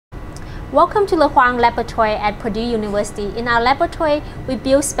Welcome to the Huang laboratory at Purdue University. In our laboratory, we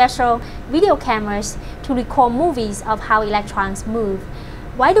build special video cameras to record movies of how electrons move.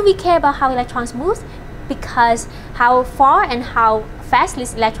 Why do we care about how electrons move? Because how far and how fast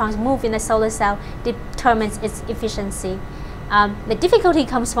these electrons move in the solar cell determines its efficiency. The difficulty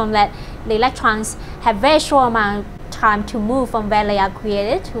comes from that the electrons have very short amount of time to move from where they are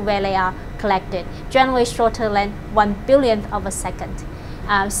created to where they are collected, generally shorter than 1/1000th of a second.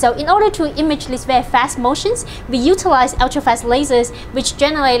 So in order to image these very fast motions, we utilize ultra-fast lasers which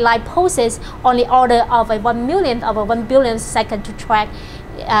generate light pulses on the order of a 1/1,000,000th of a 1/1000th second to track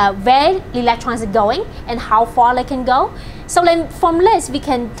where the electrons are going and how far they can go. So then from this, we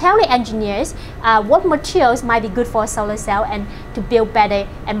can tell the engineers what materials might be good for a solar cell and to build better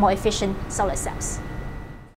and more efficient solar cells.